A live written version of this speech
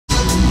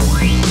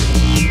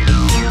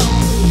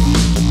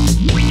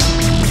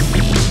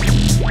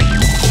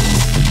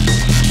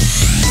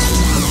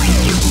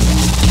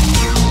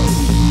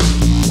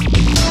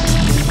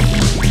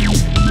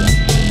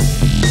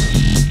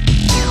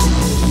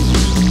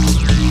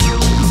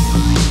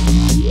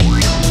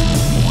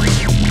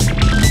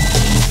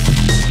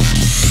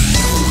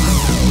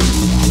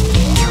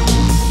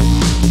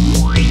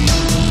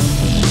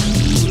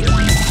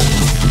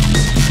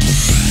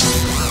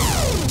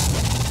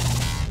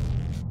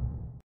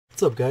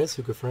What's up guys,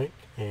 Hookah Frank,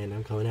 and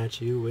I'm coming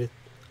at you with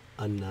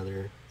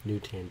another new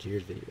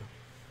Tangiers video.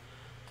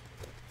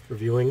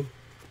 Reviewing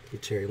the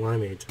Cherry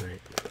Limeade tonight.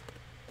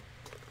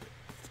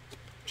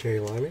 Cherry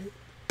Limeade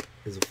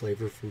is a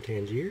flavor from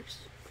Tangiers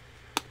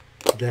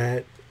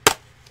that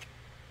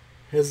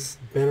has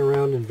been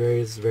around in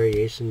various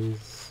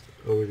variations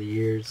over the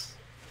years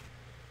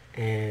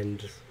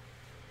and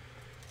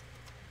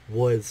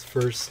was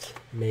first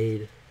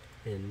made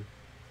in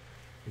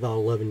about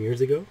 11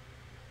 years ago.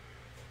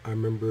 I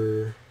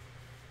remember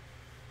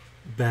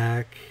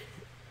back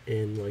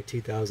in like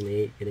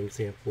 2008 getting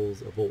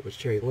samples of what was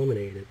cherry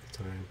lemonade at the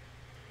time,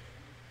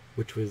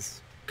 which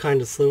was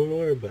kind of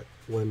similar but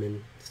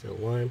lemon instead of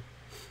lime,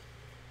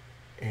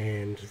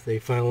 and they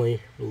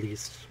finally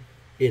released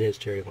it as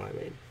cherry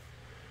limeade.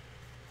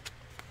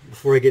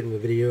 Before I get into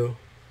the video,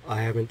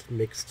 I haven't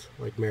mixed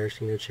like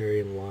maraschino cherry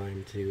and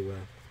lime to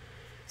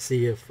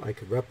see if I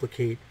could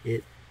replicate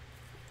it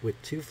with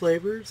two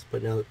flavors,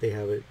 but now that they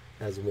have it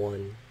as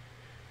one,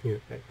 you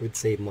know, I would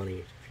save money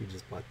if you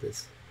just bought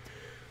this.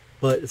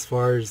 But as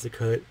far as the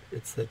cut,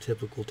 it's that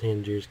typical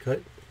Tangiers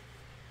cut.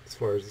 As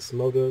far as the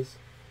smell goes,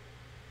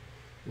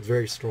 it's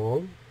very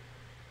strong.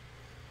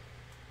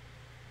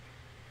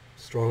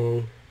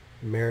 Strong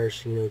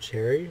maraschino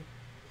cherry.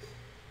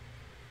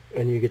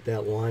 And you get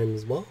that lime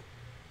as well.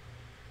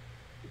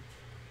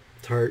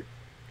 Tart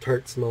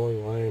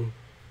smelling lime.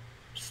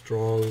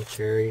 Strong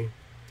cherry.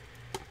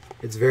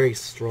 It's very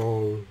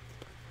strong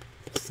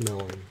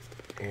smelling,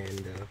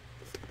 and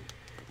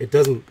it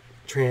doesn't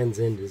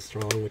transcend as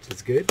strong, which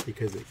is good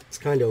because it's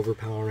kind of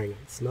overpowering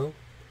smell.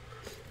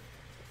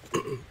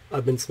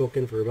 I've been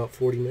smoking for about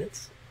 40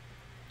 minutes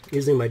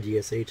using my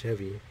DSH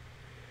Heavy,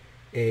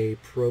 a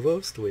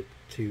Provost with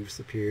 2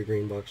 Superior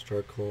Green Box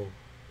charcoal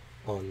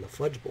on the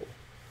fudge bowl.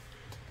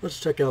 Let's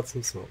check out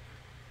some smoke.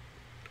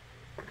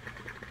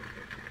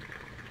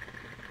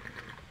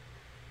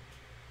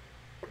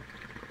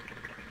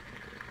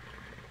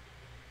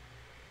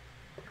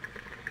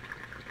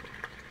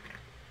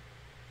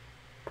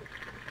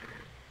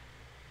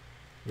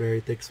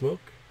 Very thick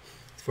smoke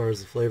as far as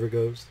the flavor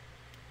goes.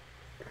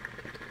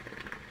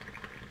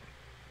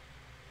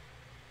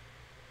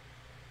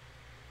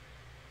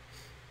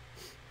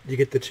 You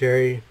get the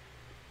cherry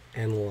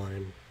and the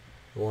lime.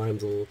 The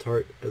lime's a little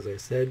tart, as I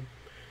said.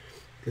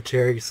 The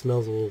cherry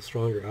smells a little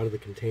stronger out of the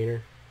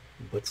container,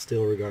 but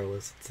still,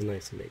 regardless, it's a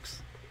nice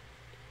mix.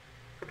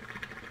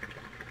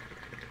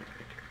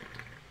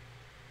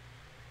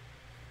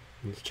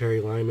 And the cherry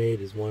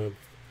limeade is one of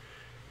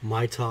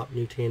my top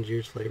new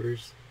Tangiers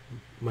flavors.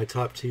 My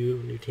top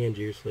 2 new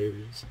Tangiers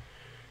flavors: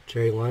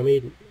 cherry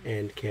limeade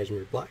and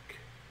cashmere black.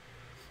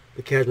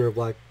 The cashmere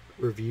black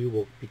review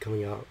will be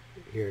coming out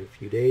here in a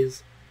few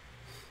days.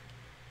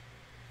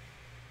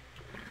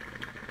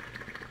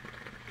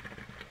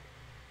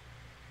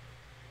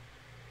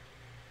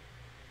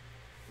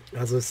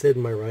 As I said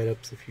in my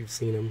write-ups, if you've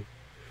seen them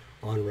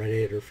on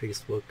Reddit or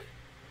Facebook,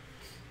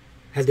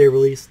 had they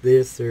released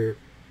this or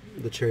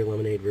the cherry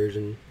lemonade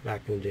version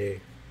back in the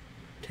day,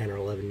 10 or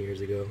 11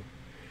 years ago,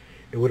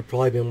 it would have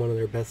probably been one of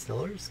their best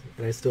sellers,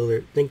 and I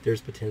still think there's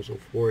potential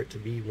for it to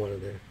be one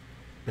of the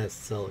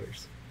best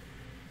sellers.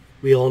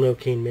 We all know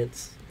cane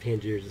mint's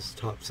Tangiers'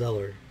 top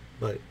seller,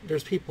 but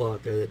there's people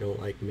out there that don't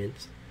like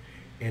mint,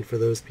 and for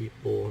those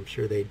people, I'm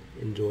sure they'd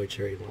enjoy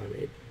cherry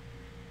limeade.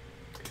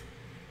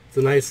 It's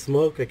a nice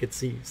smoke. I could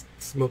see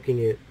smoking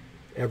it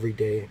every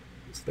day,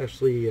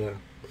 especially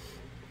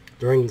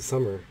during the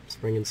summer,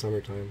 spring and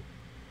summertime.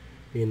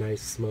 Be a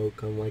nice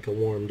smoke on like a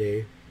warm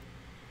day,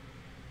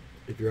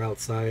 if you're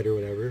outside or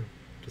whatever,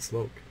 to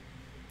smoke.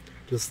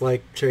 Just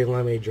like cherry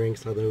limeade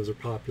drinks, how those are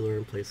popular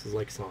in places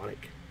like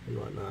Sonic and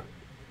whatnot.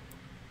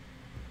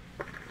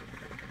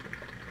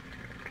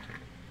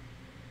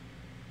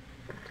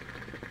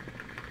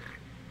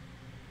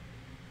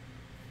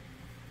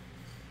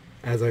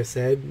 As I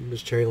said,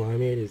 this cherry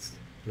limeade is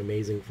an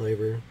amazing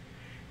flavor,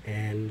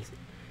 and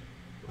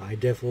I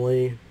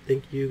definitely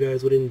think you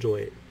guys would enjoy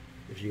it.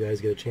 If you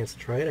guys get a chance to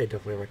try it, I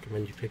definitely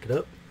recommend you pick it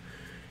up.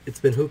 It's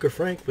been Hookah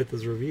Frank with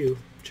his review,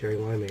 Cherry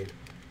Limeade.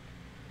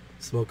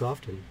 Smoke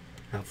often,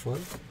 have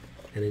fun,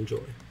 and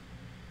enjoy.